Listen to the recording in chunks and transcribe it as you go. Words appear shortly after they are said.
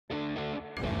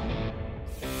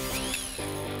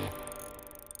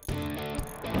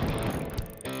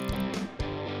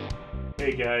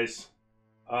Hey guys,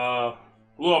 Luap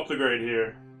TheGreat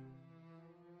here.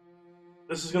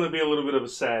 This is going to be a little bit of a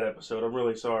sad episode. I'm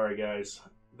really sorry, guys.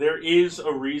 There is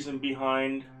a reason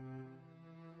behind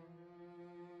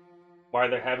why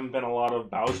there haven't been a lot of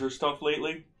Bowzer stuff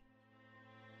lately.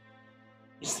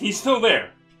 He's still there,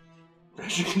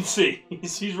 as you can see.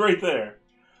 He's right there.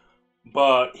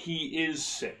 But he is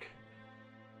sick.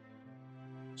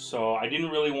 So I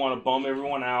didn't really want to bum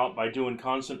everyone out by doing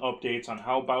constant updates on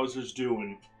how Bowzer's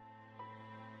doing.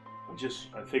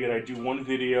 I figured I'd do one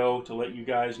video to let you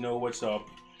guys know what's up.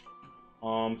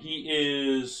 He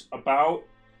is about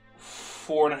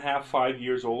 4.5, 5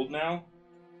 years old now,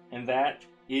 and that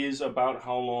is about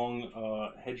how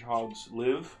long hedgehogs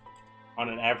live on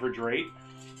an average rate.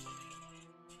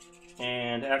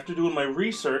 And after doing my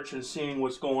research and seeing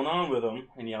what's going on with him,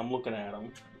 and yeah, I'm looking at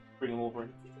him, bring him over.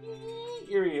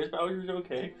 Here he is. Bowser's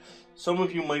okay. Some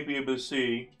of you might be able to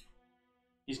see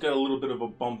he's got a little bit of a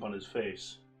bump on his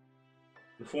face.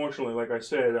 Unfortunately, like I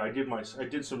said, I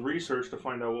did some research to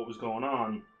find out what was going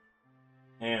on,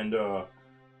 and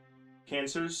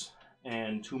cancers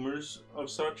and tumors of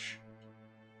such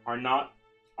are not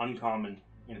uncommon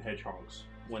in hedgehogs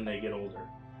when they get older.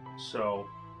 So,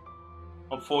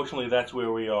 unfortunately, that's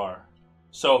where we are.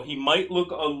 So he might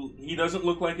look he doesn't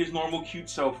look like his normal cute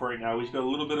self right now. He's got a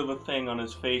little bit of a thing on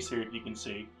his face here, if you can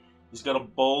see. He's got a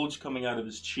bulge coming out of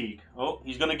his cheek. Oh,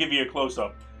 he's gonna give you a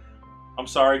close-up. I'm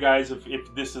sorry, guys,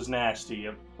 if this is nasty,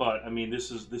 but I mean,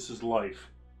 this is life.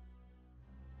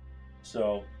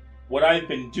 So, what I've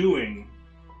been doing,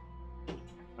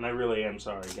 and I really am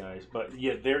sorry, guys, but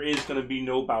yeah, there is going to be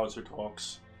no Bowzer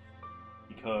talks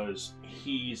because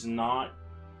he's not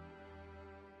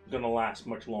going to last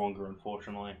much longer,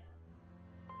 unfortunately.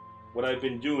 What I've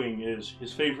been doing is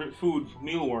his favorite food,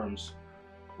 mealworms,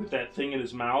 with that thing in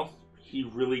his mouth, he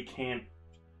really can't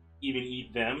even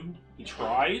eat them. He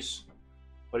tries,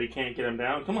 but he can't get them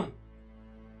down. Come on.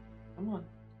 Come on.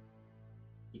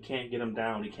 He can't get him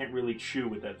down. He can't really chew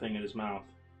with that thing in his mouth.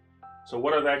 So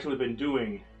what I've actually been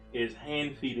doing is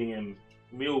hand feeding him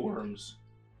mealworms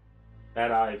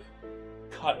that I've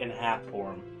cut in half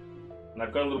for him. And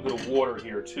I've got a little bit of water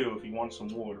here too if he wants some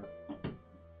water.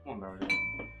 Come on, Bowser.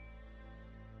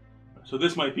 So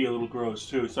this might be a little gross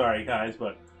too. Sorry, guys,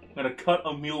 but I'm going to cut a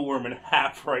mealworm in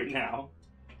half right now.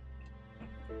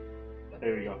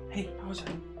 There we go. Hey, Bowzer.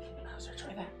 Bowzer,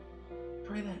 try that.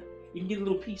 Try that. You can get a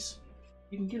little piece.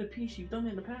 You can get a piece. You've done it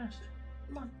in the past.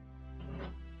 Come on.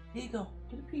 Here you go.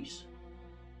 Get a piece.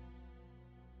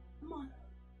 Come on.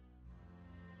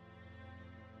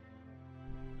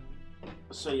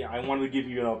 So yeah, I wanted to give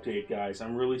you an update, guys.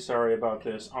 I'm really sorry about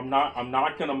this. I'm not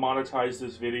gonna monetize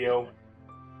this video.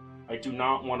 I do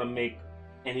not want to make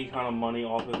any kind of money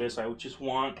off of this. I just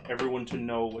want everyone to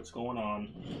know what's going on.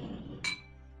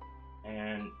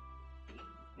 And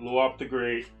Luap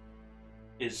TheGreat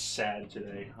is sad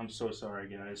today. I'm so sorry,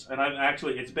 guys. And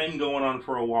it's been going on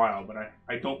for a while, but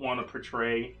I don't want to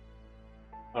portray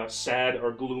a sad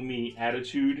or gloomy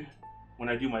attitude when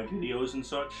I do my videos and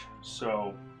such.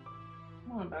 So,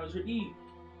 come on, Bowzer, eat.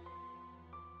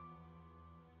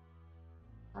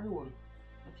 Try one.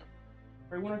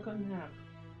 Try one I cut in half.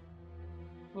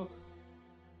 Look.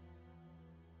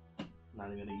 I'm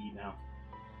not even gonna eat now.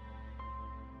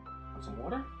 Want some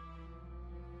water?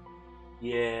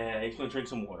 Yeah, he's gonna drink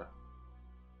some water.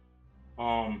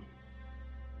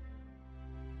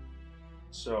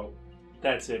 So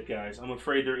that's it, guys. I'm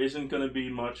afraid there isn't gonna be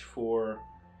much for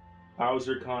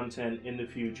Bowzer content in the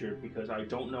future because I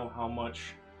don't know how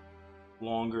much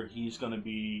longer he's gonna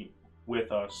be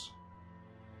with us.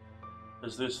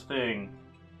 Because this thing,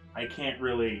 I can't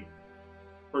really.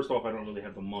 First off, I don't really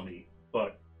have the money,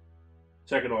 but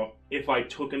second off, if I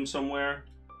took him somewhere,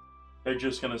 they're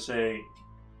just gonna say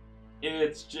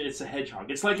it's a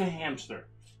hedgehog. It's like a hamster.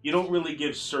 You don't really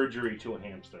give surgery to a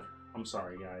hamster. I'm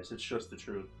sorry, guys. It's just the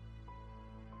truth.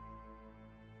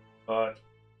 But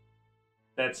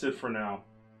that's it for now.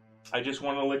 I just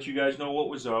want to let you guys know what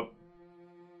was up.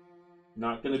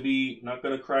 Not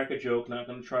gonna crack a joke. Not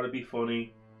gonna try to be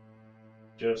funny.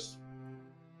 Just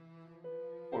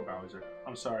poor Bowzer.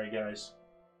 I'm sorry, guys.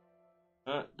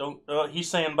 He's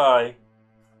saying bye.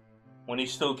 When he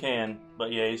still can.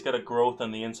 But yeah, he's got a growth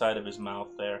on the inside of his mouth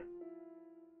there.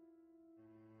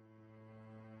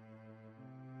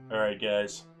 Alright,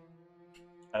 guys.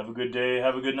 Have a good day.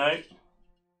 Have a good night.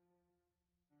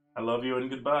 I love you and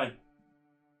goodbye.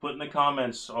 Put in the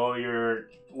comments all your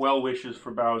well wishes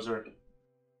for Bowzer.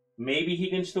 Maybe he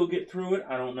can still get through it.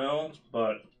 I don't know.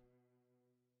 But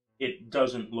it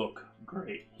doesn't look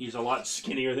great. He's a lot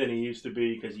skinnier than he used to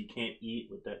be because he can't eat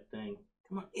with that thing.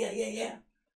 Come on. Yeah.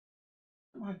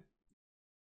 Come on.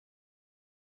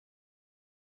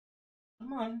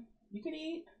 Come on, you can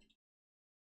eat.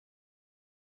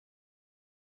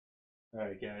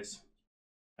 Alright, guys.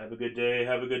 Have a good day,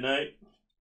 have a good night.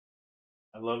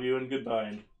 I love you and goodbye.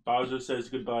 And Bowzer says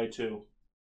goodbye too.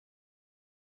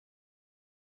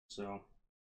 So,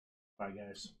 bye,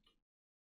 guys.